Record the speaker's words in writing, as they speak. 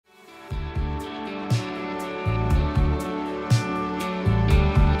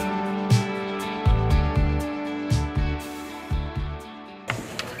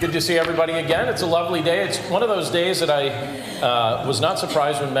Good to see everybody again. It's a lovely day. It's one of those days that I was not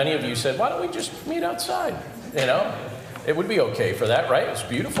surprised when many of you said, why don't we just meet outside? You know, it would be okay for that, right? It's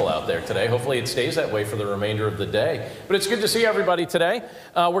beautiful out there today. Hopefully it stays that way for the remainder of the day. But it's good to see everybody today.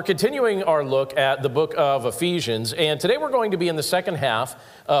 We're continuing our look at the book of Ephesians, and today we're going to be in the second half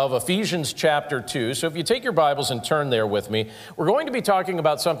of Ephesians chapter 2. So if you take your Bibles and turn there with me, we're going to be talking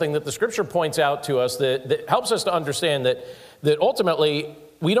about something that the Scripture points out to us that helps us to understand that ultimately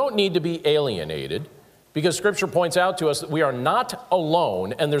we don't need to be alienated, because Scripture points out to us that we are not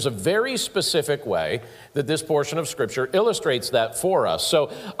alone, and there's a very specific way that this portion of Scripture illustrates that for us.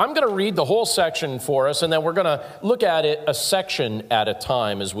 So I'm going to read the whole section for us, and then we're going to look at it a section at a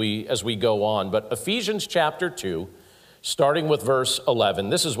time as we go on. But Ephesians chapter 2, starting with verse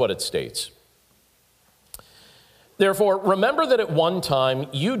 11, this is what it states. Therefore, remember that at one time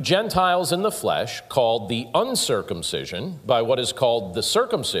you Gentiles in the flesh, called the uncircumcision by what is called the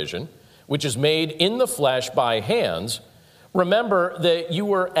circumcision, which is made in the flesh by hands, remember that you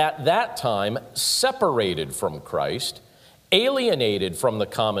were at that time separated from Christ, alienated from the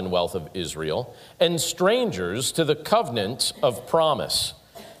commonwealth of Israel, and strangers to the covenant of promise,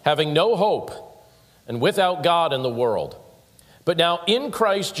 having no hope and without God in the world. But now in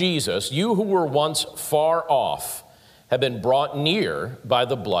Christ Jesus, you who were once far off have been brought near by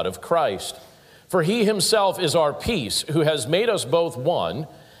the blood of Christ. For he himself is our peace, who has made us both one,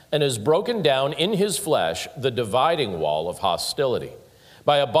 and has broken down in his flesh the dividing wall of hostility,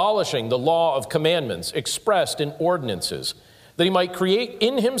 by abolishing the law of commandments expressed in ordinances, that he might create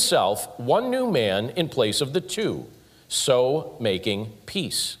in himself one new man in place of the two, so making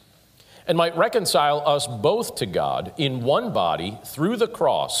peace, and might reconcile us both to God in one body through the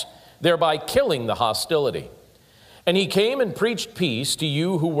cross, thereby killing the hostility. And he came and preached peace to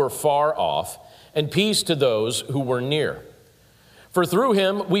you who were far off, and peace to those who were near. For through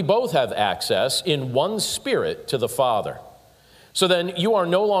him we both have access in one Spirit to the Father. So then you are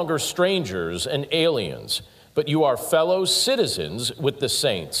no longer strangers and aliens, but you are fellow citizens with the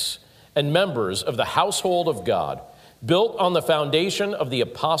saints and members of the household of God, built on the foundation of the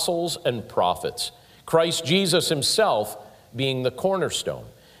apostles and prophets, Christ Jesus himself being the cornerstone,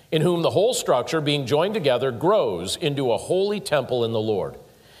 in whom the whole structure being joined together grows into a holy temple in the Lord.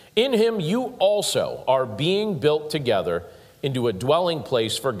 In him you also are being built together into a dwelling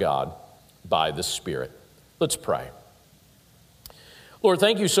place for God by the Spirit. Let's pray. Lord,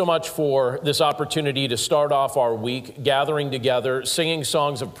 thank you so much for this opportunity to start off our week, gathering together, singing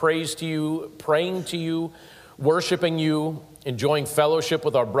songs of praise to you, praying to you, worshiping you, enjoying fellowship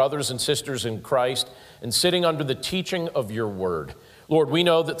with our brothers and sisters in Christ, and sitting under the teaching of your word. Lord, we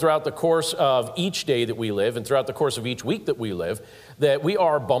know that throughout the course of each day that we live and throughout the course of each week that we live, that we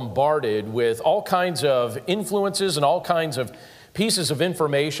are bombarded with all kinds of influences and all kinds of pieces of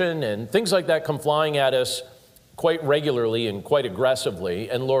information, and things like that come flying at us quite regularly and quite aggressively.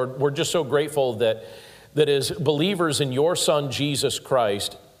 And Lord, we're just so grateful that as believers in your Son, Jesus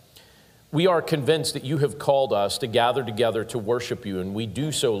Christ, we are convinced that you have called us to gather together to worship you, and we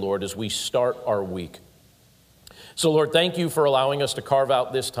do so, Lord, as we start our week. So, Lord, thank you for allowing us to carve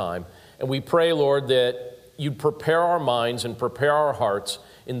out this time. And we pray, Lord, that you'd prepare our minds and prepare our hearts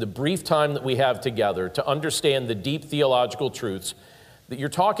in the brief time that we have together to understand the deep theological truths that you're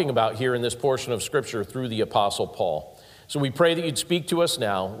talking about here in this portion of Scripture through the Apostle Paul. So we pray that you'd speak to us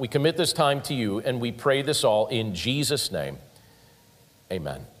now. We commit this time to you, and we pray this all in Jesus' name.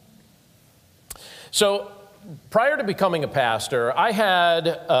 Amen. So, prior to becoming a pastor, I had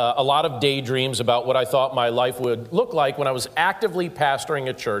a lot of daydreams about what I thought my life would look like when I was actively pastoring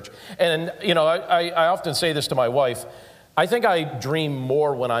a church. And, you know, I often say this to my wife, I think I dream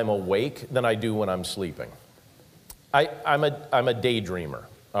more when I'm awake than I do when I'm sleeping. I'm a daydreamer,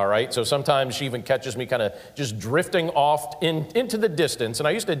 all right? So sometimes she even catches me kind of just drifting off into the distance. And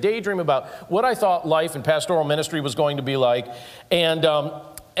I used to daydream about what I thought life and pastoral ministry was going to be like. And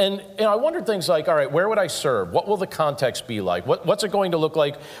I wondered things like, all right, where would I serve? What will the context be like? What's it going to look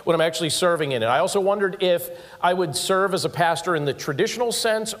like when I'm actually serving in it? I also wondered if I would serve as a pastor in the traditional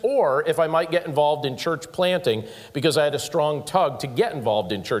sense, or if I might get involved in church planting, because I had a strong tug to get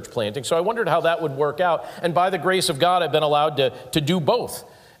involved in church planting. So I wondered how that would work out. And by the grace of God, I've been allowed to do both.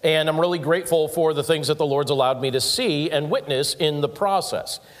 And I'm really grateful for the things that the Lord's allowed me to see and witness in the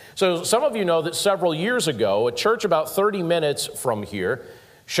process. So some of you know that several years ago, a church about 30 minutes from here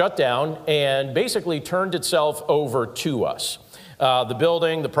shut down and basically turned itself over to us. The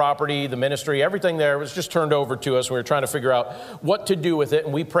building, the property, the ministry, everything there was just turned over to us. We were trying to figure out what to do with it,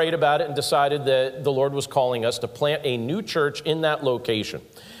 and we prayed about it and decided that the Lord was calling us to plant a new church in that location.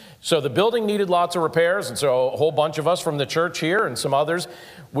 So the building needed lots of repairs, and so a whole bunch of us from the church here and some others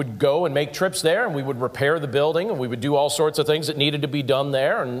would go and make trips there, and we would repair the building, and we would do all sorts of things that needed to be done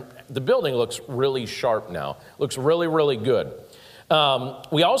there, and the building looks really sharp now. Looks really, really good.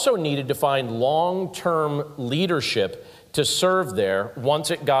 We also needed to find long-term leadership to serve there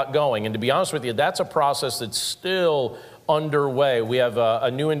once it got going, and to be honest with you, that's a process that's still underway. We have a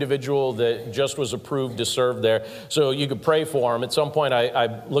new individual that just was approved to serve there, so you could pray for him. At some point,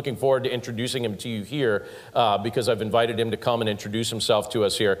 I'm looking forward to introducing him to you here because I've invited him to come and introduce himself to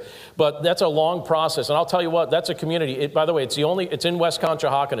us here. But that's a long process, and I'll tell you what, that's a community. By the way, it's in West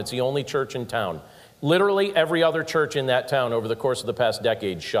Conshohocken. It's the only church in town. Literally every other church in that town over the course of the past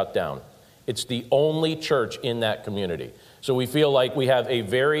decade shut down. It's the only church in that community. So we feel like we have a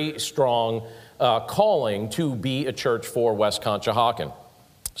very strong calling to be a church for West Conshohocken.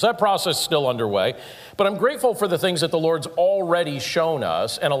 So that process is still underway, but I'm grateful for the things that the Lord's already shown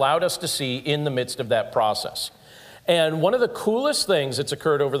us and allowed us to see in the midst of that process. And one of the coolest things that's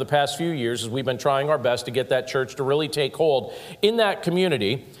occurred over the past few years, as we've been trying our best to get that church to really take hold in that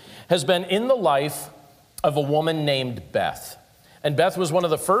community, has been in the life of a woman named Beth. And Beth was one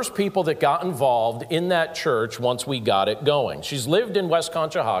of the first people that got involved in that church once we got it going. She's lived in West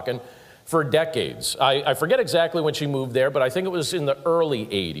Conshohocken for decades. I forget exactly when she moved there, but I think it was in the early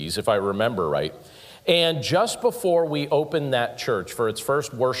 80s, if I remember right. And just before we opened that church for its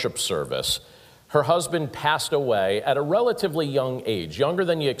first worship service, her husband passed away at a relatively young age, younger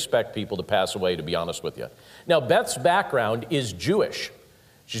than you expect people to pass away, to be honest with you. Now, Beth's background is Jewish.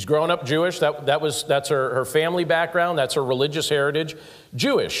 She's grown up Jewish. That's her family background. That's her religious heritage.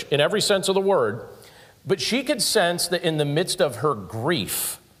 Jewish in every sense of the word. But she could sense that in the midst of her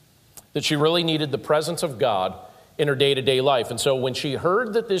grief, that she really needed the presence of God in her day-to-day life. And so when she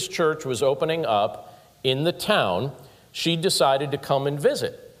heard that this church was opening up in the town, she decided to come and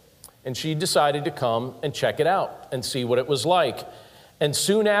visit. And she decided to come and check it out and see what it was like. And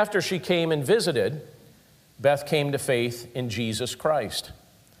soon after she came and visited, Beth came to faith in Jesus Christ.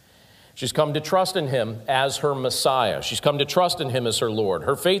 She's come to trust in him as her Messiah. She's come to trust in him as her Lord.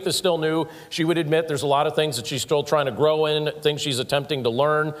 Her faith is still new. She would admit there's a lot of things that she's still trying to grow in, things she's attempting to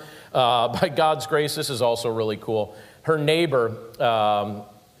learn. By God's grace, this is also really cool. Her neighbor,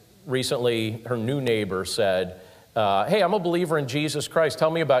 recently, her new neighbor said, hey, I'm a believer in Jesus Christ.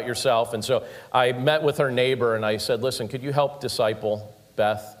 Tell me about yourself. And so I met with her neighbor and I said, listen, could you help disciple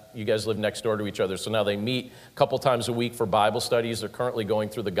Beth? You guys live next door to each other. So now they meet a couple times a week for Bible studies. They're currently going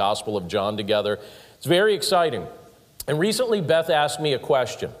through the Gospel of John together. It's very exciting. And recently, Beth asked me a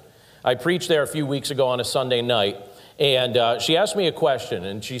question. I preached there a few weeks ago on a Sunday night. And she asked me a question.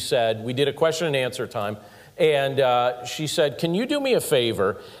 And she said, we did a question and answer time. And she said, can you do me a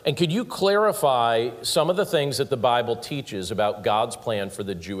favor? And could you clarify some of the things that the Bible teaches about God's plan for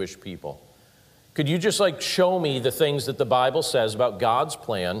the Jewish people? Could you just show me the things that the Bible says about God's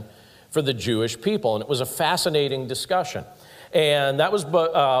plan for the Jewish people? And it was a fascinating discussion. And that was,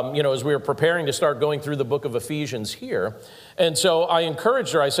 as we were preparing to start going through the book of Ephesians here. And so I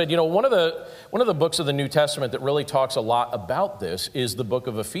encouraged her. I said, one of the books of the New Testament that really talks a lot about this is the book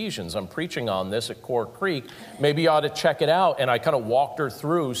of Ephesians. I'm preaching on this at Core Creek. Maybe you ought to check it out. And I kind of walked her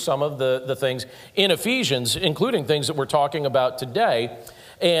through some of the things in Ephesians, including things that we're talking about today.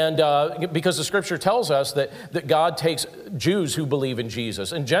 And because the scripture tells us that God takes Jews who believe in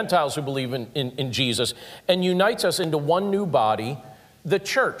Jesus and Gentiles who believe in Jesus and unites us into one new body, the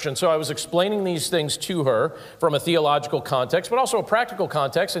church. And so I was explaining these things to her from a theological context, but also a practical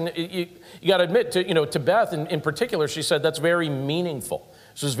context. And you got to admit, to Beth in particular, she said that's very meaningful.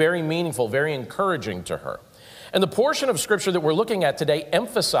 This is very meaningful, very encouraging to her. And the portion of scripture that we're looking at today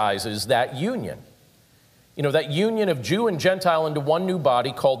emphasizes that union. That union of Jew and Gentile into one new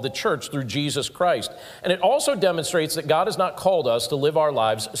body called the church through Jesus Christ. And it also demonstrates that God has not called us to live our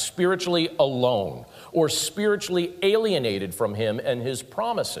lives spiritually alone or spiritually alienated from him and his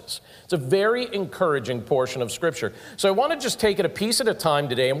promises. It's a very encouraging portion of scripture. So I want to just take it a piece at a time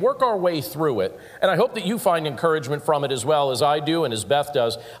today and work our way through it. And I hope that you find encouragement from it as well as I do and as Beth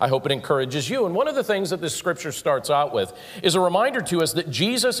does. I hope it encourages you. And one of the things that this scripture starts out with is a reminder to us that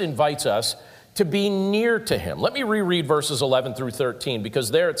Jesus invites us to be near to him. Let me reread verses 11 through 13,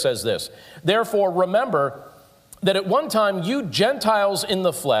 because there it says this. Therefore, remember that at one time you Gentiles in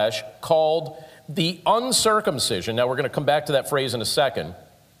the flesh, called the uncircumcision, now we're going to come back to that phrase in a second,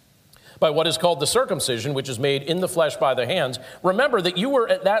 by what is called the circumcision, which is made in the flesh by the hands, remember that you were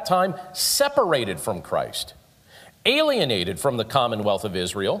at that time separated from Christ, alienated from the commonwealth of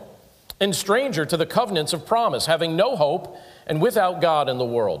Israel, and stranger to the covenants of promise, having no hope and without God in the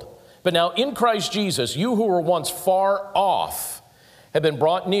world. But now in Christ Jesus, you who were once far off have been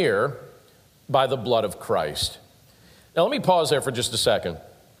brought near by the blood of Christ. Now let me pause there for just a second.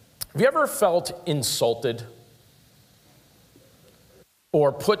 Have you ever felt insulted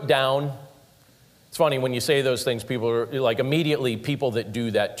or put down? It's funny, when you say those things, people are like, immediately people that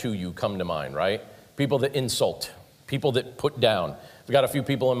do that to you come to mind, right? People that insult, people that put down. I've got a few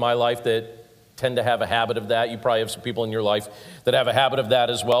people in my life that tend to have a habit of that. You probably have some people in your life that have a habit of that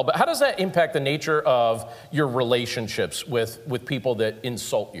as well. But how does that impact the nature of your relationships with people that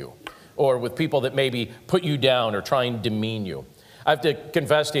insult you, or with people that maybe put you down or try and demean you? I have to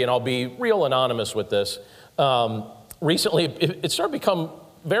confess to you, and I'll be real anonymous with this. Recently, it started to become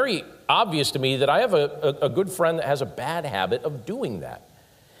very obvious to me that I have a good friend that has a bad habit of doing that.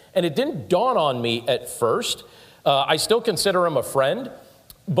 And it didn't dawn on me at first. I still consider him a friend,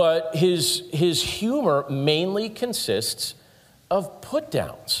 but his humor mainly consists of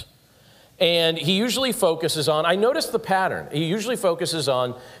put-downs. And he usually focuses on, I noticed the pattern, he usually focuses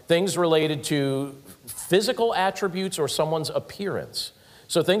on things related to physical attributes or someone's appearance.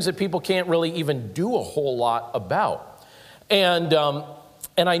 So things that people can't really even do a whole lot about. And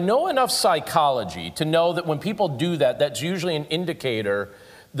I know enough psychology to know that when people do that, that's usually an indicator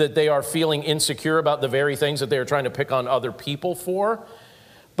that they are feeling insecure about the very things that they are trying to pick on other people for.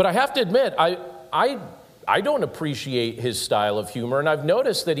 But I have to admit, I don't appreciate his style of humor, and I've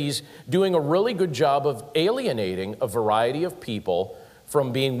noticed that he's doing a really good job of alienating a variety of people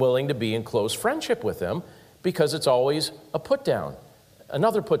from being willing to be in close friendship with him, because it's always a put-down,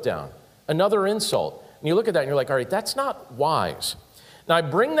 another insult. And you look at that and you're like, all right, that's not wise. Now, I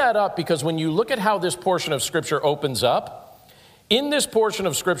bring that up because when you look at how this portion of Scripture opens up, in this portion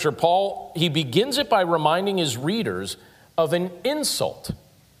of Scripture, Paul, he begins it by reminding his readers of an insult.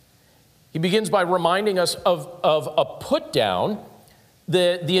 He begins by reminding us of a put-down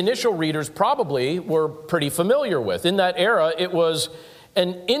that the initial readers probably were pretty familiar with. In that era, it was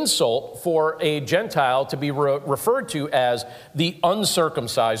an insult for a Gentile to be referred to as the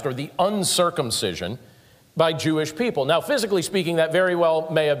uncircumcised or the uncircumcision by Jewish people. Now, physically speaking, that very well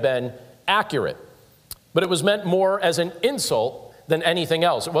may have been accurate, but it was meant more as an insult than anything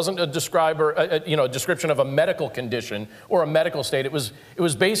else. It wasn't a description of a medical condition or a medical state. It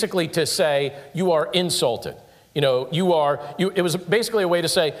was basically to say you are insulted. It was basically a way to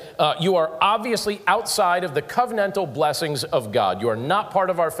say you are obviously outside of the covenantal blessings of God. You are not part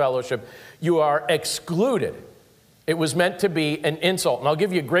of our fellowship. You are excluded. It was meant to be an insult. And I'll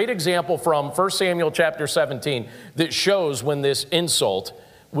give you a great example from 1 Samuel chapter 17 that shows when this insult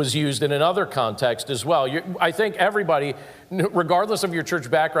was used in another context as well. I think everybody, regardless of your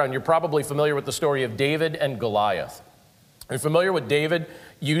church background, you're probably familiar with the story of David and Goliath. Are you familiar with David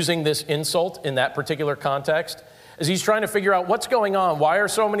using this insult in that particular context? As he's trying to figure out what's going on. Why are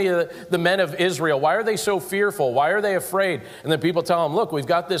so many of the men of Israel, why are they so fearful? Why are they afraid? And then people tell him, look, we've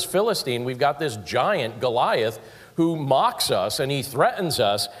got this Philistine, we've got this giant, Goliath, who mocks us and he threatens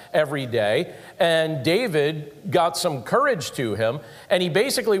us every day. And David got some courage to him, and he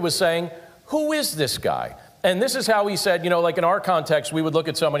basically was saying, who is this guy? And this is how he said, like in our context, we would look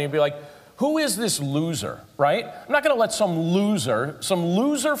at somebody and be like, who is this loser, right? I'm not going to let some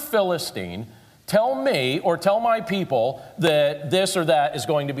loser Philistine tell me or tell my people that this or that is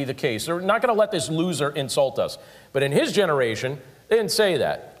going to be the case. They're not going to let this loser insult us. But in his generation, they didn't say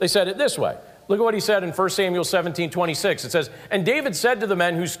that. They said it this way. Look at what he said in 1 Samuel 17:26. It says, and David said to the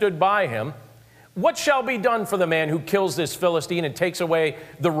men who stood by him, what shall be done for the man who kills this Philistine and takes away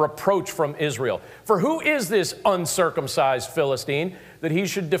the reproach from Israel? For who is this uncircumcised Philistine that he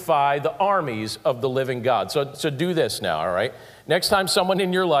should defy the armies of the living God? So do this now, all right? Next time someone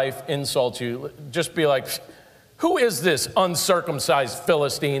in your life insults you, just be like, who is this uncircumcised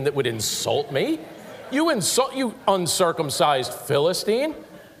Philistine that would insult me? You uncircumcised Philistine?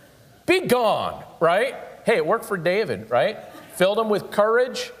 Be gone, right? Hey, it worked for David, right? Filled him with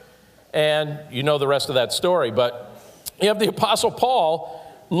courage, and you know the rest of that story. But you have the Apostle Paul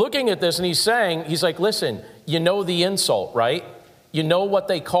looking at this, and he's like, listen, you know the insult, right? You know what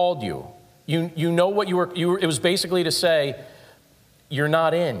they called you. You know what you were. It was basically to say, you're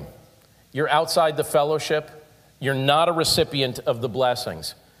not in. You're outside the fellowship. You're not a recipient of the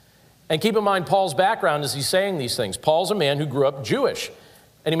blessings. And keep in mind Paul's background as he's saying these things. Paul's a man who grew up Jewish.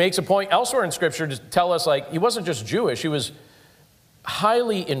 And he makes a point elsewhere in Scripture to tell us, he wasn't just Jewish, he was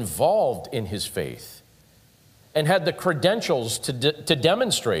highly involved in his faith and had the credentials to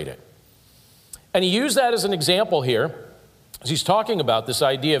demonstrate it. And he used that as an example here, as he's talking about this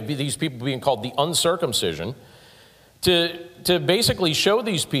idea of these people being called the uncircumcision, to basically show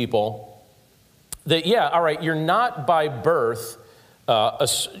these people that, yeah, all right, you're not by birth,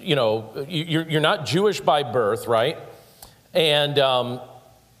 you're not Jewish by birth, right? And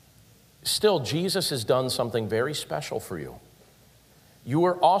still, Jesus has done something very special for you. You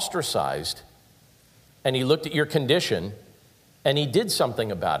were ostracized, and he looked at your condition, and he did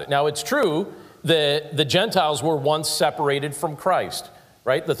something about it. Now, it's true that the Gentiles were once separated from Christ,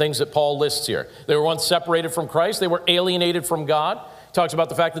 right? The things that Paul lists here. They were once separated from Christ. They were alienated from God. He talks about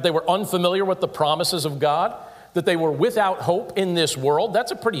the fact that they were unfamiliar with the promises of God, that they were without hope in this world.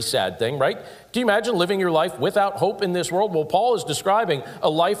 That's a pretty sad thing, right? Do you imagine living your life without hope in this world? Well, Paul is describing a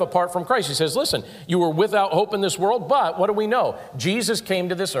life apart from Christ. He says, listen, you were without hope in this world, but what do we know? Jesus came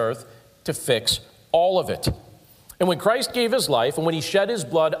to this earth to fix all of it. And when Christ gave his life and when he shed his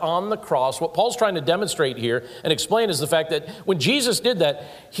blood on the cross, what Paul's trying to demonstrate here and explain is the fact that when Jesus did that,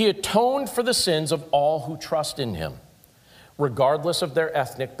 he atoned for the sins of all who trust in him, regardless of their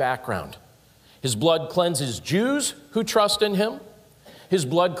ethnic background. His blood cleanses Jews who trust in him. His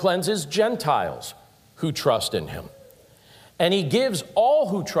blood cleanses Gentiles who trust in him. And he gives all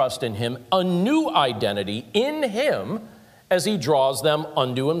who trust in him a new identity in him as he draws them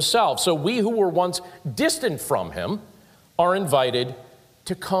unto himself. So we who were once distant from him are invited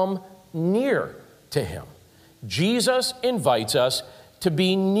to come near to him. Jesus invites us to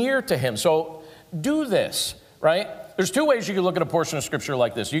be near to him. So do this, right? There's two ways you could look at a portion of Scripture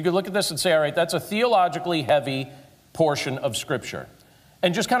like this. You could look at this and say, all right, that's a theologically heavy portion of Scripture.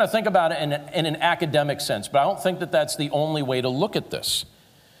 And just kind of think about it in an academic sense. But I don't think that that's the only way to look at this.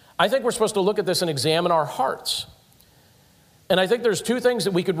 I think we're supposed to look at this and examine our hearts. And I think there's two things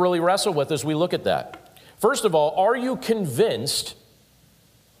that we could really wrestle with as we look at that. First of all, are you convinced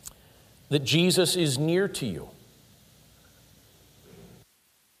that Jesus is near to you?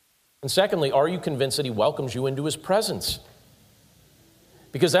 And secondly, are you convinced that he welcomes you into his presence?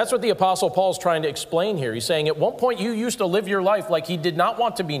 Because that's what the Apostle Paul's trying to explain here. He's saying at one point you used to live your life like he did not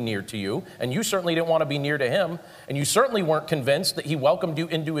want to be near to you, and you certainly didn't want to be near to him, and you certainly weren't convinced that he welcomed you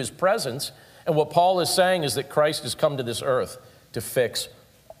into his presence. And what Paul is saying is that Christ has come to this earth to fix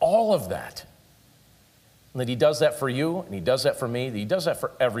all of that. And that he does that for you, and he does that for me, that he does that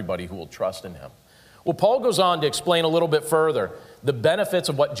for everybody who will trust in him. Well, Paul goes on to explain a little bit further the benefits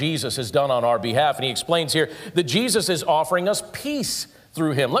of what Jesus has done on our behalf. And he explains here that Jesus is offering us peace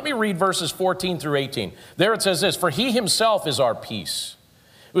through him. Let me read verses 14 through 18. There it says this, "For he himself is our peace,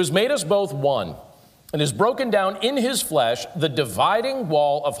 who has made us both one, and has broken down in his flesh the dividing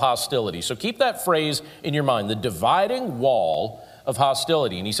wall of hostility." So keep that phrase in your mind, the dividing wall of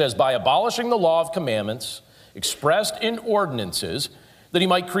hostility. And he says, "By abolishing the law of commandments expressed in ordinances, that he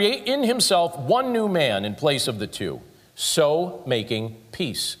might create in himself one new man in place of the two, so making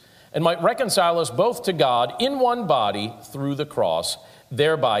peace, and might reconcile us both to God in one body through the cross,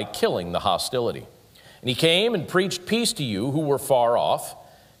 thereby killing the hostility. And he came and preached peace to you who were far off,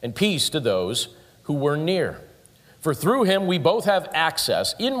 and peace to those who were near. For through him we both have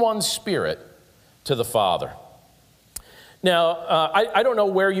access in one spirit to the Father." Now, I don't know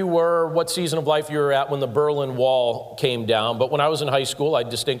where you were, what season of life you were at when the Berlin Wall came down, but when I was in high school, I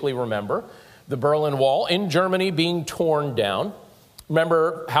distinctly remember the Berlin Wall in Germany being torn down.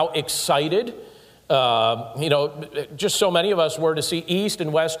 Remember how excited, just so many of us were to see East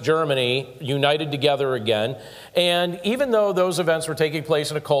and West Germany united together again. And even though those events were taking place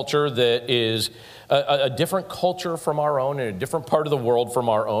in a culture that is a different culture from our own, in a different part of the world from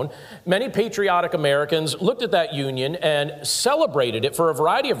our own, many patriotic Americans looked at that union and celebrated it for a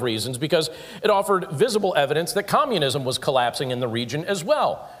variety of reasons, because it offered visible evidence that communism was collapsing in the region as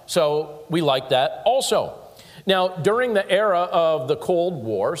well. So we liked that also. Now, during the era of the Cold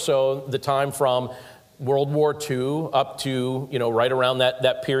War, so the time from World War II up to, right around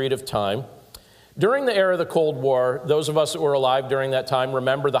that period of time, during the era of the Cold War, those of us that were alive during that time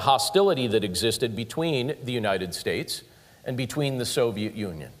remember the hostility that existed between the United States and between the Soviet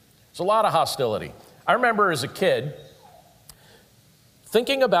Union. There's a lot of hostility. I remember as a kid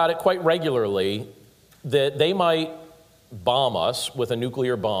thinking about it quite regularly, that they might bomb us with a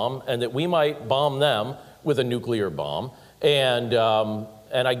nuclear bomb and that we might bomb them with a nuclear bomb. And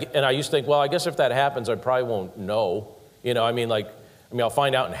I used to think, well, I guess if that happens, I probably won't know. I'll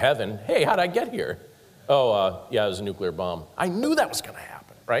find out in heaven, hey, how'd I get here? Oh, yeah, it was a nuclear bomb. I knew that was going to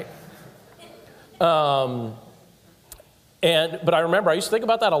happen, right? But I remember I used to think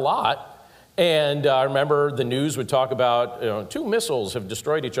about that a lot. And I remember the news would talk about, 2 missiles have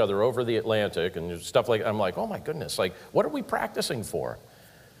destroyed each other over the Atlantic and stuff like that. I'm like, oh my goodness, what are we practicing for?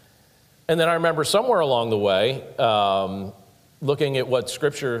 And then I remember somewhere along the way, looking at what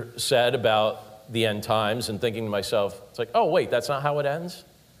Scripture said about the end times and thinking to myself, it's like, oh, wait, that's not how it ends?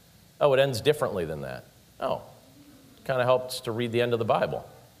 Oh, it ends differently than that. Oh, kind of helps to read the end of the Bible.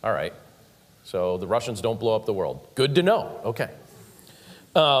 All right. So the Russians don't blow up the world. Good to know. Okay.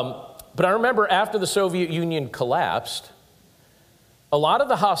 But I remember after the Soviet Union collapsed, a lot of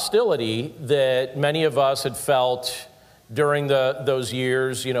the hostility that many of us had felt during those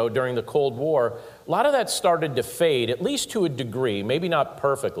years, during the Cold War, a lot of that started to fade, at least to a degree, maybe not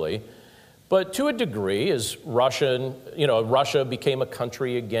perfectly, but to a degree, as Russia became a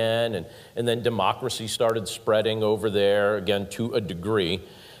country again, and then democracy started spreading over there, again, to a degree.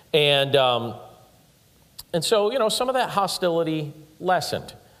 And so, some of that hostility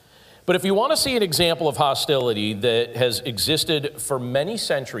lessened. But if you want to see an example of hostility that has existed for many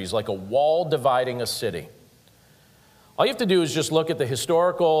centuries, like a wall dividing a city, all you have to do is just look at the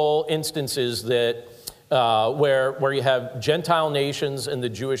historical instances that where you have Gentile nations and the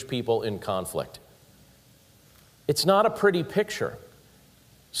Jewish people in conflict. It's not a pretty picture.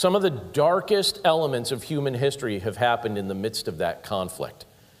 Some of the darkest elements of human history have happened in the midst of that conflict.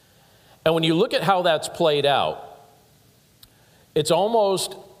 And when you look at how that's played out, it's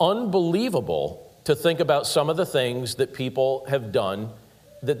almost unbelievable to think about some of the things that people have done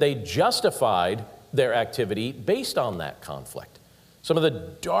that they justified their activity based on that conflict. Some of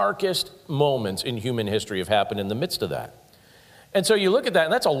the darkest moments in human history have happened in the midst of that. And so you look at that,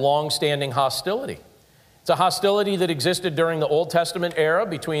 and that's a long-standing hostility. It's a hostility that existed during the Old Testament era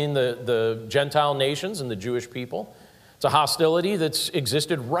between the Gentile nations and the Jewish people. It's a hostility that's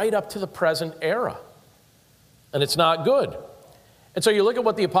existed right up to the present era. And it's not good. And so you look at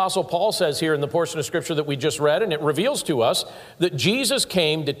what the Apostle Paul says here in the portion of Scripture that we just read, and it reveals to us that Jesus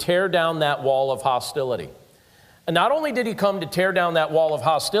came to tear down that wall of hostility. And not only did he come to tear down that wall of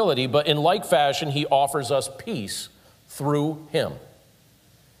hostility, but in like fashion, he offers us peace through him.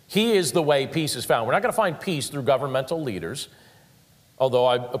 He is the way peace is found. We're not going to find peace through governmental leaders, although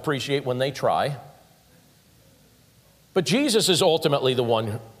I appreciate when they try. But Jesus is ultimately the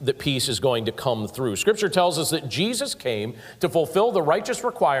one that peace is going to come through. Scripture tells us that Jesus came to fulfill the righteous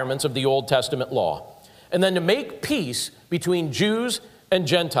requirements of the Old Testament law, and then to make peace between Jews and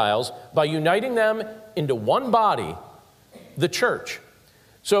Gentiles by uniting them into one body, the church.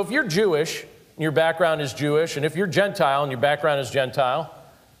 So if you're Jewish, and your background is Jewish, and if you're Gentile and your background is Gentile,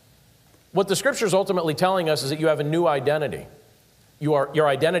 what the Scripture is ultimately telling us is that you have a new identity. Your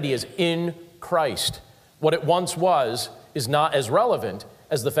identity is in Christ. What it once was is not as relevant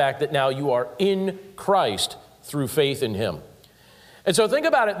as the fact that now you are in Christ through faith in him. And so think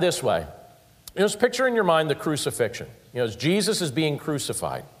about it this way. Just picture in your mind the crucifixion. As Jesus is being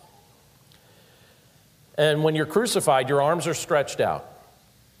crucified. And when you're crucified, your arms are stretched out.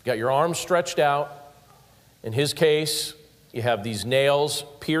 You got your arms stretched out. In his case, you have these nails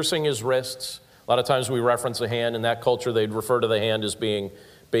piercing his wrists. A lot of times we reference the hand. In that culture, they'd refer to the hand as being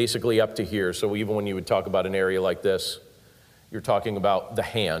basically up to here. So even when you would talk about an area like this, you're talking about the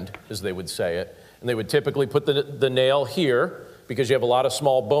hand, as they would say it. And they would typically put the nail here because you have a lot of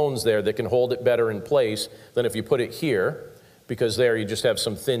small bones there that can hold it better in place than if you put it here, because there you just have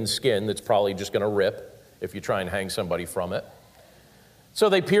some thin skin that's probably just going to rip if you try and hang somebody from it. So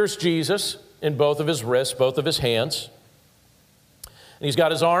they pierced Jesus in both of his wrists, both of his hands. And he's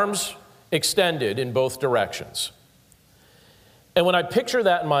got his arms extended in both directions. And when I picture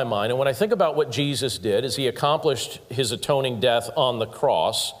that in my mind, and when I think about what Jesus did as he accomplished his atoning death on the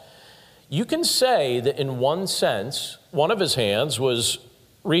cross, you can say that in one sense, one of his hands was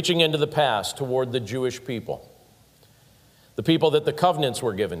reaching into the past toward the Jewish people, the people that the covenants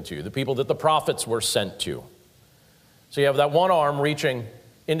were given to, the people that the prophets were sent to. So you have that one arm reaching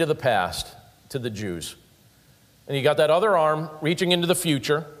into the past to the Jews. And you got that other arm reaching into the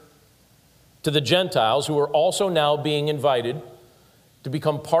future to the Gentiles, who are also now being invited to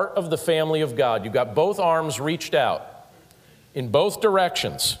become part of the family of God. You've got both arms reached out in both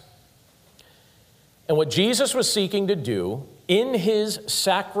directions. And what Jesus was seeking to do in his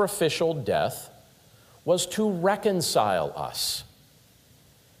sacrificial death was to reconcile us.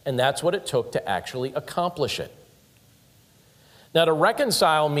 And that's what it took to actually accomplish it. Now, to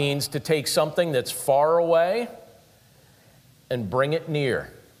reconcile means to take something that's far away and bring it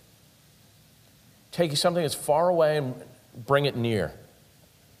near. Take something that's far away and bring it near.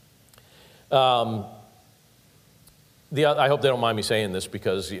 I hope they don't mind me saying this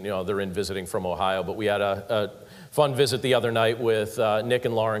because, they're in visiting from Ohio, but we had a fun visit the other night with Nick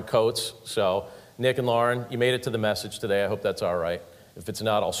and Lauren Coates. So, Nick and Lauren, you made it to the message today. I hope that's all right. If it's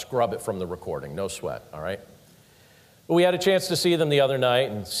not, I'll scrub it from the recording. No sweat, all right? But we had a chance to see them the other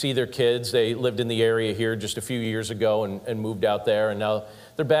night and see their kids. They lived in the area here just a few years ago and moved out there, and now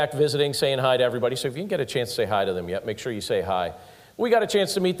they're back visiting, saying hi to everybody. So if you can get a chance to say hi to them yet, make sure you say hi. We got a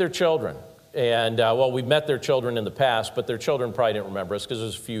chance to meet their children. And, we've met their children in the past, but their children probably didn't remember us because it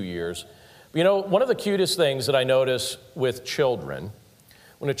was a few years. You know, one of the cutest things that I notice with children,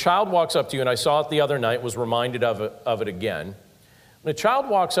 when a child walks up to you, and I saw it the other night, was reminded of it again. When a child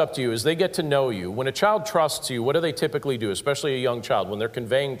walks up to you, as they get to know you, when a child trusts you, what do they typically do, especially a young child? When they're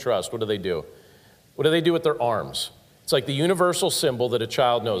conveying trust, what do they do? What do they do with their arms? It's like the universal symbol that a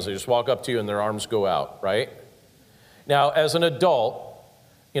child knows. They just walk up to you and their arms go out, right? Now, as an adult,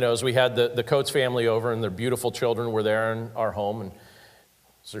 you know, as we had the Coates family over and their beautiful children were there in our home, and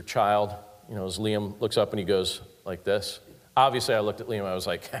as their child, you know, as Liam looks up and he goes like this. Obviously, I looked at Liam and I was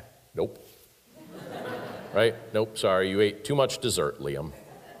like, nope. Right? Nope, sorry, you ate too much dessert, Liam.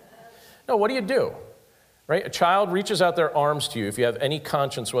 No, what do? Right? A child reaches out their arms to you. If you have any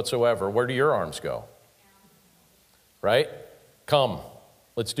conscience whatsoever, where do your arms go? Right? Come,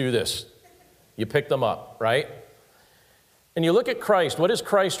 let's do this. You pick them up, right? And you look at Christ. What is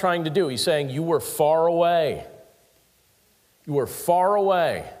Christ trying to do? He's saying, you were far away. You were far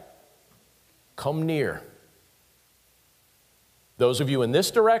away. Come near. Those of you in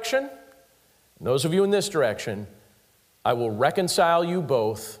this direction, and those of you in this direction, I will reconcile you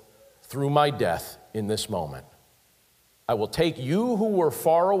both through my death in this moment. I will take you who were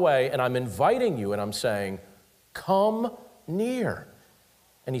far away, and I'm inviting you, and I'm saying, come near.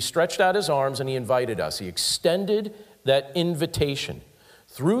 And he stretched out his arms and he invited us. He extended that invitation.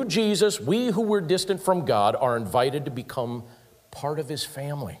 Through Jesus, we who were distant from God are invited to become part of his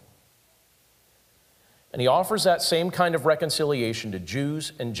family. And he offers that same kind of reconciliation to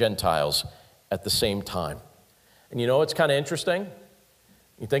Jews and Gentiles at the same time. And you know what's kind of interesting?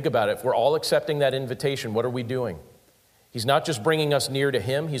 You think about it. If we're all accepting that invitation, what are we doing? He's not just bringing us near to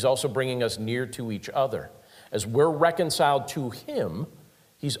him, he's also bringing us near to each other. As we're reconciled to him,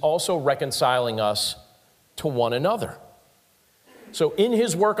 he's also reconciling us to one another. So in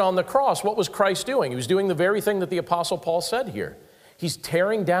his work on the cross, what was Christ doing? He was doing the very thing that the Apostle Paul said here. He's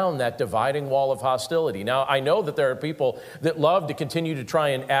tearing down that dividing wall of hostility. Now, I know that there are people that love to continue to try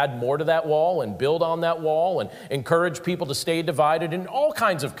and add more to that wall and build on that wall and encourage people to stay divided in all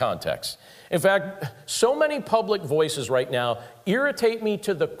kinds of contexts. In fact, so many public voices right now irritate me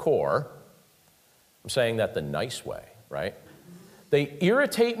to the core. I'm saying that the nice way, right? They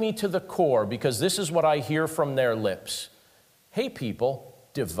irritate me to the core because this is what I hear from their lips. Hey, people,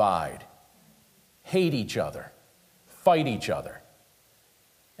 divide, hate each other, fight each other.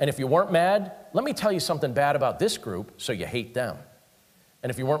 And if you weren't mad, let me tell you something bad about this group, so you hate them.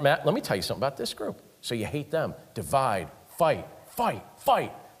 And if you weren't mad, let me tell you something about this group, so you hate them. Divide, fight, fight,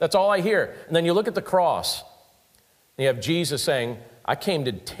 fight. That's all I hear. And then you look at the cross, and you have Jesus saying, I came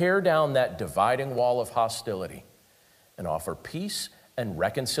to tear down that dividing wall of hostility and offer peace and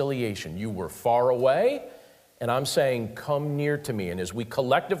reconciliation. You were far away, and I'm saying, come near to me. And as we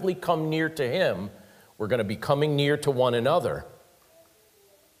collectively come near to him, we're going to be coming near to one another.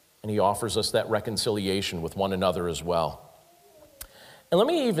 And he offers us that reconciliation with one another as well. And let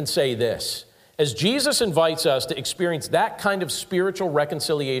me even say this. As Jesus invites us to experience that kind of spiritual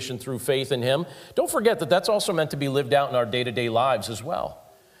reconciliation through faith in him, don't forget that that's also meant to be lived out in our day-to-day lives as well.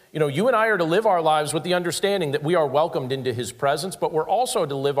 You know, you and I are to live our lives with the understanding that we are welcomed into his presence, but we're also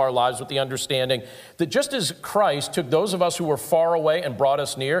to live our lives with the understanding that just as Christ took those of us who were far away and brought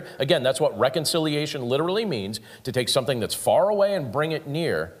us near, again, that's what reconciliation literally means, to take something that's far away and bring it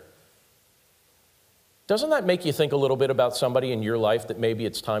near. Doesn't that make you think a little bit about somebody in your life that maybe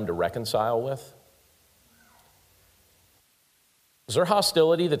it's time to reconcile with? Is there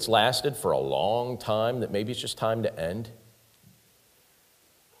hostility that's lasted for a long time that maybe it's just time to end?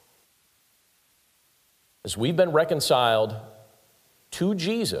 As we've been reconciled to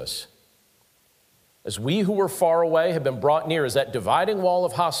Jesus, as we who were far away have been brought near, as that dividing wall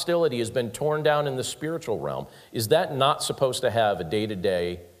of hostility has been torn down in the spiritual realm, is that not supposed to have a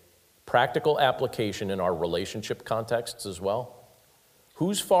day-to-day practical application in our relationship contexts as well?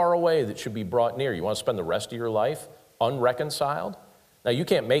 Who's far away that should be brought near? You want to spend the rest of your life unreconciled? Now, you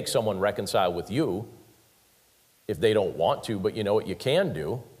can't make someone reconcile with you if they don't want to, but you know what you can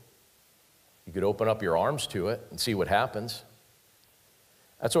do? You could open up your arms to it and see what happens.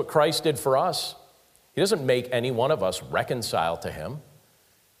 That's what Christ did for us. He doesn't make any one of us reconcile to him.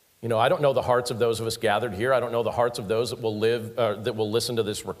 You know, I don't know the hearts of those of us gathered here. I don't know the hearts of those that will listen to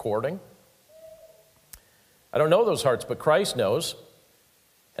this recording. I don't know those hearts, but Christ knows.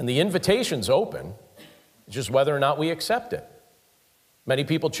 And the invitation's open. It's just whether or not we accept it. Many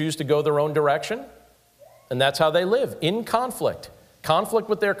people choose to go their own direction, and that's how they live, in conflict. Conflict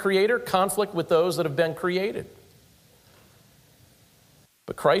with their Creator, conflict with those that have been created.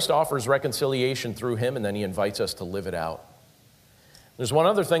 But Christ offers reconciliation through him, and then he invites us to live it out. There's one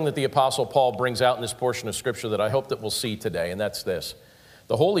other thing that the Apostle Paul brings out in this portion of Scripture that I hope that we'll see today, and that's this.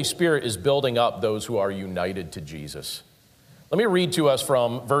 The Holy Spirit is building up those who are united to Jesus. Let me read to us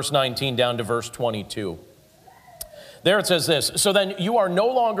from verse 19 down to verse 22. There it says this, "So then you are no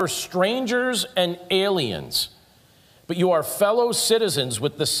longer strangers and aliens, but you are fellow citizens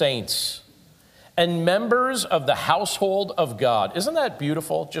with the saints and members of the household of God." Isn't that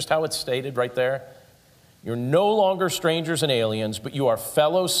beautiful, just how it's stated right there? You're no longer strangers and aliens, but you are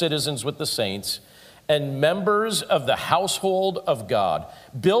fellow citizens with the saints and members of the household of God,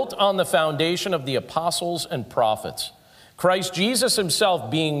 built on the foundation of the apostles and prophets, Christ Jesus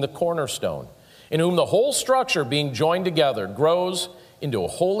himself being the cornerstone, in whom the whole structure being joined together grows into a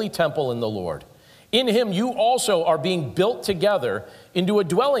holy temple in the Lord. In him you also are being built together into a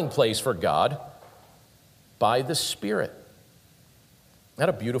dwelling place for God by the Spirit. Isn't that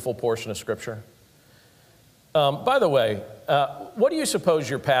a beautiful portion of Scripture? By the way, what do you suppose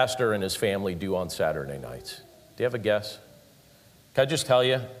your pastor and his family do on Saturday nights? Do you have a guess? Can I just tell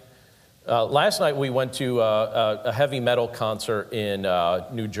you? Last night we went to a heavy metal concert in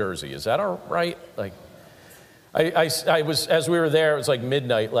New Jersey. Is that all right? Like, I was, as we were there, it was like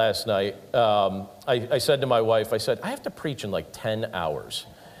midnight last night. I said to my wife, I said, I have to preach in like 10 hours.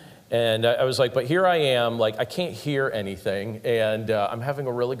 And I was like, but here I am, like I can't hear anything, and I'm having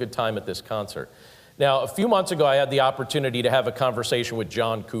a really good time at this concert. Now, a few months ago, I had the opportunity to have a conversation with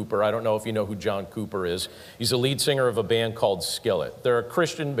John Cooper. I don't know if you know who John Cooper is. He's the lead singer of a band called Skillet. They're a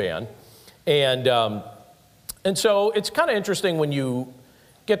Christian band. And so it's kind of interesting when you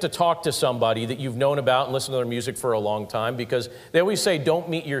get to talk to somebody that you've known about and listen to their music for a long time, because they always say, don't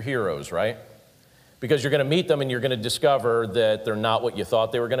meet your heroes, right? Because you're going to meet them and you're going to discover that they're not what you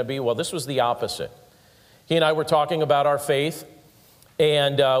thought they were going to be. Well, this was the opposite. He and I were talking about our faith,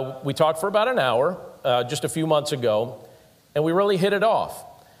 and we talked for about an hour just a few months ago, and we really hit it off.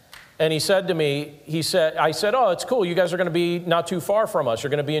 And he said to me, I said, oh, it's cool. You guys are going to be not too far from us. You're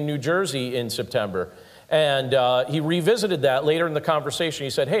going to be in New Jersey in September. And he revisited that later in the conversation.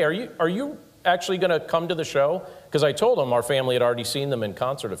 He said, hey, are you actually going to come to the show? Because I told him our family had already seen them in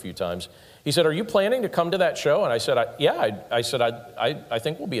concert a few times. He said, are you planning to come to that show? And I said, I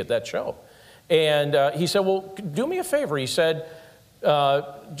think we'll be at that show. And he said, well, do me a favor. He said,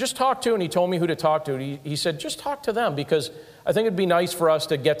 just talk to, and he told me who to talk to. He said, just talk to them, because I think it'd be nice for us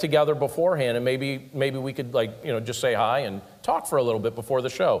to get together beforehand, and maybe we could, like, just say hi and talk for a little bit before the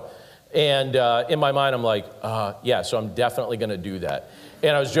show. And in my mind, I'm like, yeah, so I'm definitely going to do that.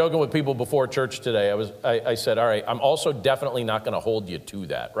 And I was joking with people before church today. I said, all right, I'm also definitely not going to hold you to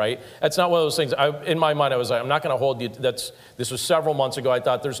that, right? That's not one of those things. In my mind, I was like, I'm not going to hold you. This was several months ago. I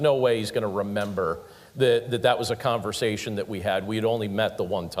thought there's no way he's going to remember that was a conversation that we had. We had only met the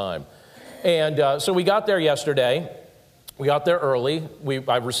one time. And so we got there yesterday. We got there early.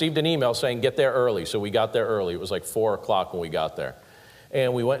 I received an email saying, get there early. So we got there early. It was like 4 o'clock when we got there.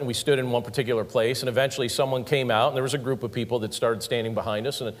 And we went and we stood in one particular place, and eventually someone came out, and there was a group of people that started standing behind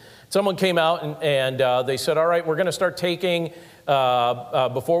us, and someone came out and they said, all right, we're going to start taking,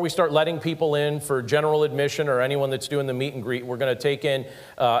 before we start letting people in for general admission or anyone that's doing the meet and greet, we're going to take in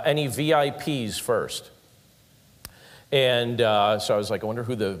any VIPs first. And so I was like, I wonder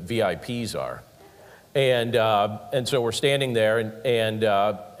who the VIPs are. And so we're standing there, and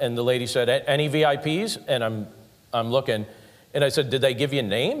the lady said, any VIPs? And I'm looking. And I said, did they give you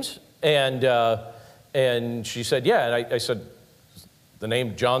names? And she said, yeah. And I said, the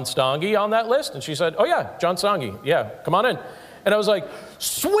name John Stange on that list? And she said, oh yeah, John Stange. Yeah, come on in. And I was like,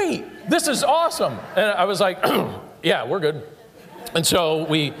 sweet, this is awesome. And I was like, yeah, we're good. And so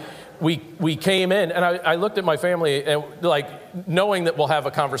we came in, and I looked at my family, and like knowing that we'll have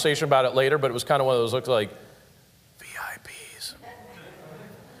a conversation about it later, but it was kind of one of those looks like VIPs.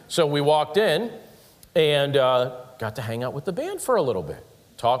 So we walked in and got to hang out with the band for a little bit,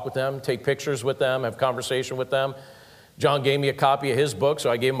 talk with them, take pictures with them, have conversation with them. John gave me a copy of his book, so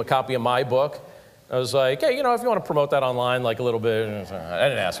I gave him a copy of my book. I was like, hey, if you want to promote that online like a little bit. I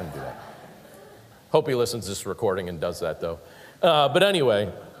didn't ask him to do that. Hope he listens to this recording and does that, though. But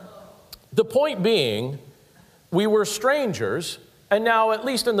anyway, the point being, we were strangers, and now, at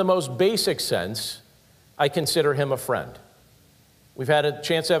least in the most basic sense, I consider him a friend. We've had a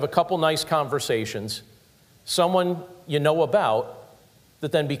chance to have a couple nice conversations. Someone you know about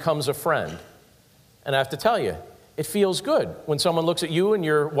that then becomes a friend. And I have to tell you, it feels good when someone looks at you and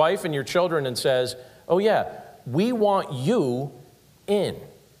your wife and your children and says, oh yeah, we want you in.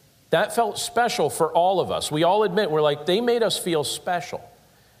 That felt special for all of us. We all admit, we're like, they made us feel special.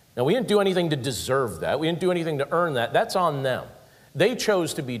 Now, we didn't do anything to deserve that. We didn't do anything to earn that. That's on them. They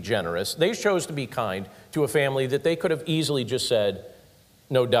chose to be generous. They chose to be kind to a family that they could have easily just said,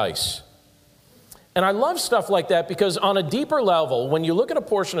 no dice. And I love stuff like that because on a deeper level, when you look at a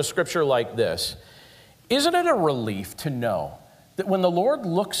portion of Scripture like this, isn't it a relief to know that when the Lord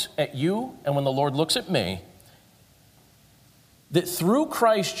looks at you and when the Lord looks at me, that through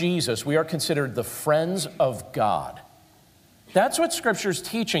Christ Jesus, we are considered the friends of God? That's what Scripture's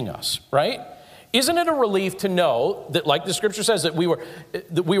teaching us, right? Isn't it a relief to know that, like the Scripture says, that we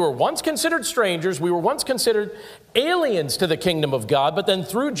were once considered strangers, we were once considered aliens to the kingdom of God, but then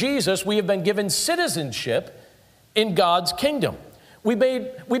through Jesus, we have been given citizenship in God's kingdom. We've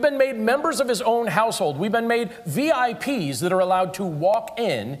been made members of His own household. We've been made VIPs that are allowed to walk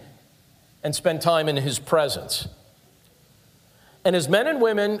in and spend time in His presence. And as men and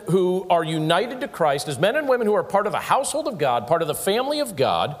women who are united to Christ, as men and women who are part of the household of God, part of the family of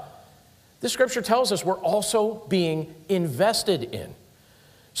God, this Scripture tells us we're also being invested in.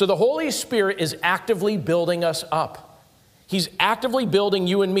 So the Holy Spirit is actively building us up. He's actively building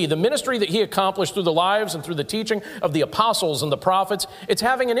you and me. The ministry that He accomplished through the lives and through the teaching of the apostles and the prophets, it's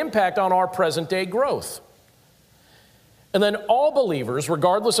having an impact on our present day growth. And then all believers,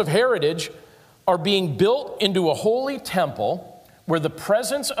 regardless of heritage, are being built into a holy temple where the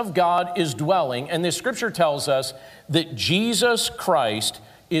presence of God is dwelling. And this Scripture tells us that Jesus Christ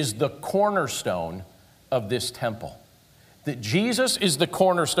is the cornerstone of this temple. That Jesus is the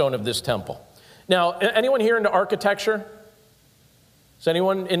cornerstone of this temple. Now, anyone here into architecture? Is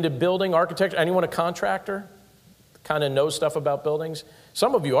anyone into building architecture? Anyone a contractor? Kind of knows stuff about buildings?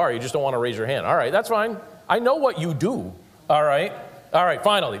 Some of you are, you just don't want to raise your hand. All right, that's fine. I know what you do. All right,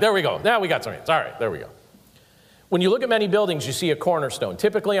 finally, there we go. Now we got some hands. All right, there we go. When you look at many buildings, you see a cornerstone.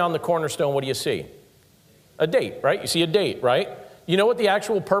 Typically on the cornerstone, what do you see? A date, right? You see a date, right? You know what the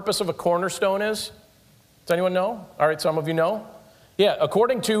actual purpose of a cornerstone is? Does anyone know? All right, some of you know. Yeah,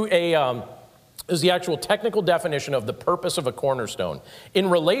 according to is the actual technical definition of the purpose of a cornerstone. In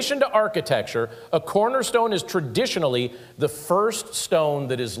relation to architecture, a cornerstone is traditionally the first stone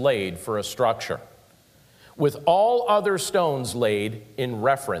that is laid for a structure, with all other stones laid in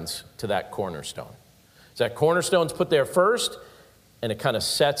reference to that cornerstone. So that cornerstone's put there first, and it kind of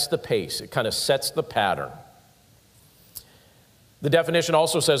sets the pace. It kind of sets the pattern. The definition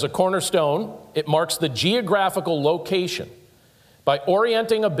also says a cornerstone, it marks the geographical location by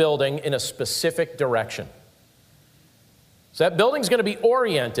orienting a building in a specific direction. So that building's going to be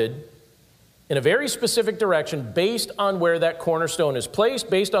oriented in a very specific direction based on where that cornerstone is placed,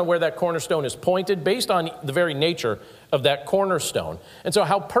 based on where that cornerstone is pointed, based on the very nature of that cornerstone. And so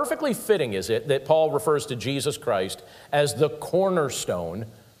how perfectly fitting is it that Paul refers to Jesus Christ as the cornerstone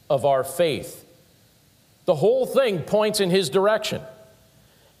of our faith? The whole thing points in His direction.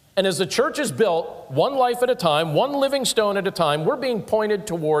 And as the church is built, one life at a time, one living stone at a time, we're being pointed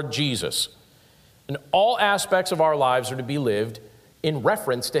toward Jesus. And all aspects of our lives are to be lived in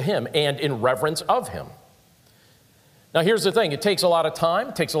reference to Him and in reverence of Him. Now here's the thing, it takes a lot of time,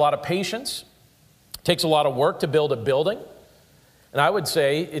 it takes a lot of patience, it takes a lot of work to build a building, and I would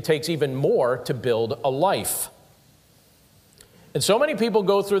say it takes even more to build a life. And so many people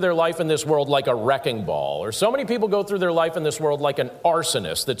go through their life in this world like a wrecking ball, or so many people go through their life in this world like an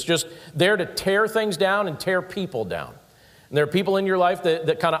arsonist that's just there to tear things down and tear people down. And there are people in your life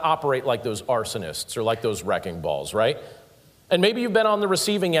that kind of operate like those arsonists or like those wrecking balls, right? And maybe you've been on the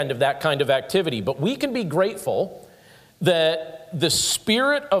receiving end of that kind of activity, but we can be grateful that the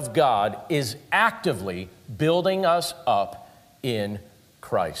Spirit of God is actively building us up in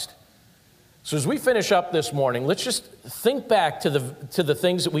Christ. So as we finish up this morning, let's just think back to the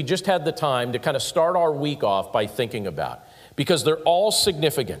things that we just had the time to kind of start our week off by thinking about, because they're all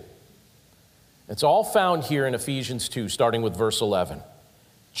significant. It's all found here in Ephesians 2, starting with verse 11.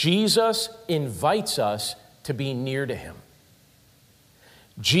 Jesus invites us to be near to Him.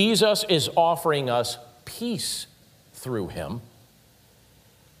 Jesus is offering us peace through Him.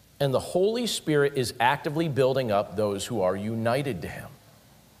 And the Holy Spirit is actively building up those who are united to Him.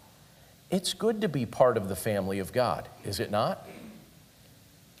 It's good to be part of the family of God, is it not?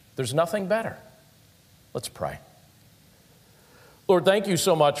 There's nothing better. Let's pray. Lord, thank you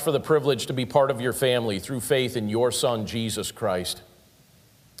so much for the privilege to be part of your family through faith in your Son, Jesus Christ.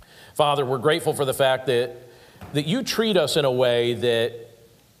 Father, we're grateful for the fact that you treat us in a way that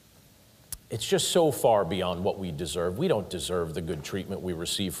it's just so far beyond what we deserve. We don't deserve the good treatment we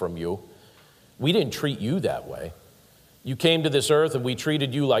receive from you. We didn't treat you that way. You came to this earth and we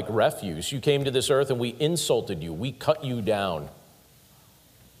treated you like refuse. You came to this earth and we insulted you. We cut you down.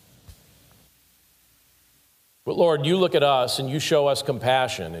 But Lord, you look at us and you show us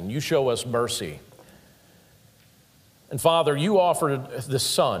compassion and you show us mercy. And Father, you offered the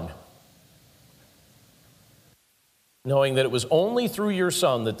Son knowing that it was only through your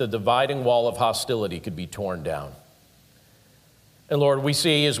Son that the dividing wall of hostility could be torn down. And Lord, we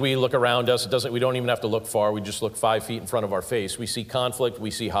see as we look around us, we don't even have to look far, we just look 5 feet in front of our face. We see conflict,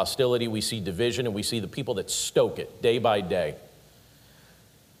 we see hostility, we see division, and we see the people that stoke it day by day.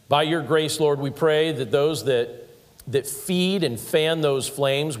 By your grace, Lord, we pray that those that feed and fan those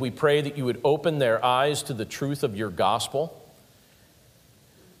flames, we pray that you would open their eyes to the truth of your gospel,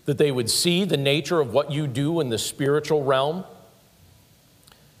 that they would see the nature of what you do in the spiritual realm,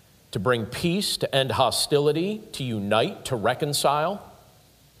 to bring peace, to end hostility, to unite, to reconcile,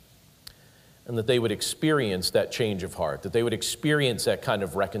 and that they would experience that change of heart, that they would experience that kind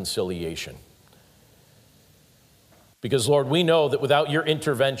of reconciliation. Because, Lord, we know that without your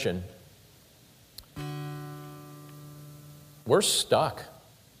intervention, we're stuck.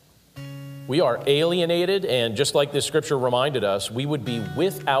 We are alienated, and just like this scripture reminded us, we would be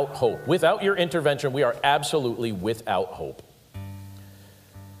without hope. Without your intervention, we are absolutely without hope.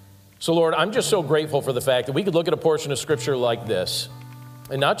 So, Lord, I'm just so grateful for the fact that we could look at a portion of scripture like this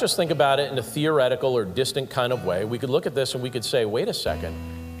and not just think about it in a theoretical or distant kind of way. We could look at this and we could say, wait a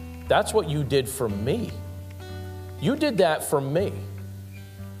second, that's what you did for me. You did that for me.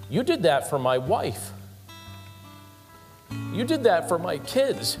 You did that for my wife. You did that for my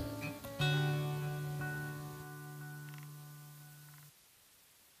kids.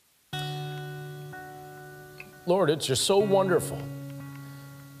 Lord, it's just so wonderful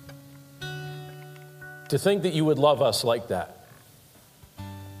to think that you would love us like that.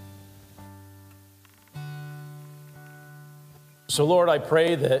 So, Lord, I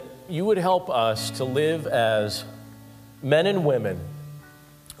pray that you would help us to live as men and women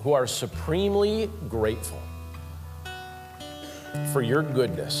who are supremely grateful for your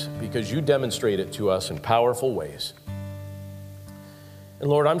goodness, because you demonstrate it to us in powerful ways. And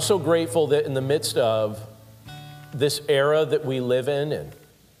Lord, I'm so grateful that in the midst of this era that we live in and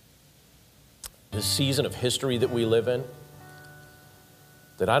this season of history that we live in,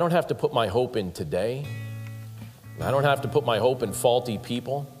 that I don't have to put my hope in today. And I don't have to put my hope in faulty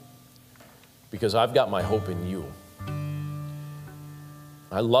people, because I've got my hope in you.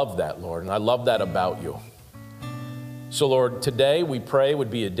 I love that, Lord, and I love that about you. So, Lord, today we pray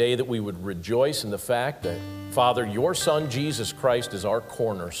would be a day that we would rejoice in the fact that, Father, your Son, Jesus Christ, is our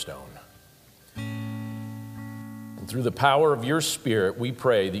cornerstone. And through the power of your Spirit, we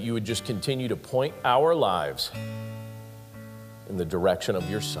pray that you would just continue to point our lives in the direction of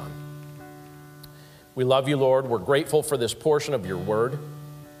your Son. We love you, Lord. We're grateful for this portion of your word.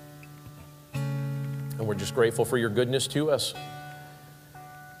 And we're just grateful for your goodness to us.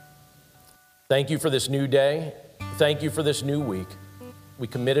 Thank you for this new day. Thank you for this new week. We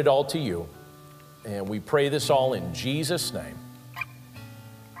commit it all to you. And we pray this all in Jesus' name.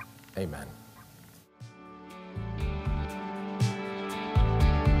 Amen.